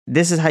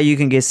This is how you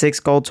can get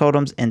 6 gold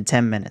totems in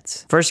 10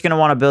 minutes. First, you're going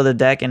to want to build a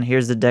deck, and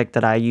here's the deck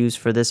that I use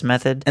for this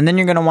method. And then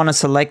you're going to want to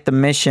select the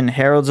mission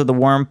Heralds of the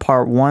Worm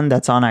Part 1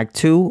 that's on Act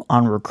 2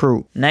 on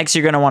Recruit. Next,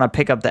 you're going to want to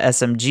pick up the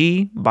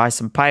SMG, buy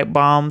some pipe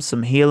bombs,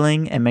 some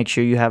healing, and make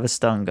sure you have a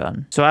stun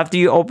gun. So after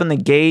you open the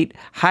gate,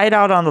 hide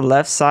out on the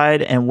left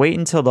side and wait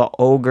until the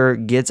ogre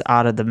gets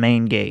out of the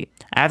main gate.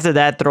 After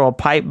that, throw a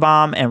pipe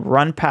bomb and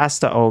run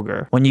past the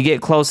ogre. When you get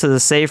close to the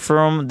safe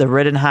room, the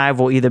Ridden hive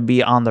will either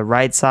be on the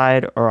right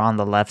side or on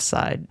the left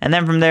side. And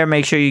then from there,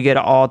 make sure you get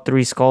all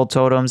 3 skull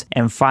totems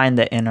and find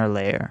the inner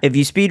layer. If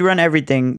you speedrun everything,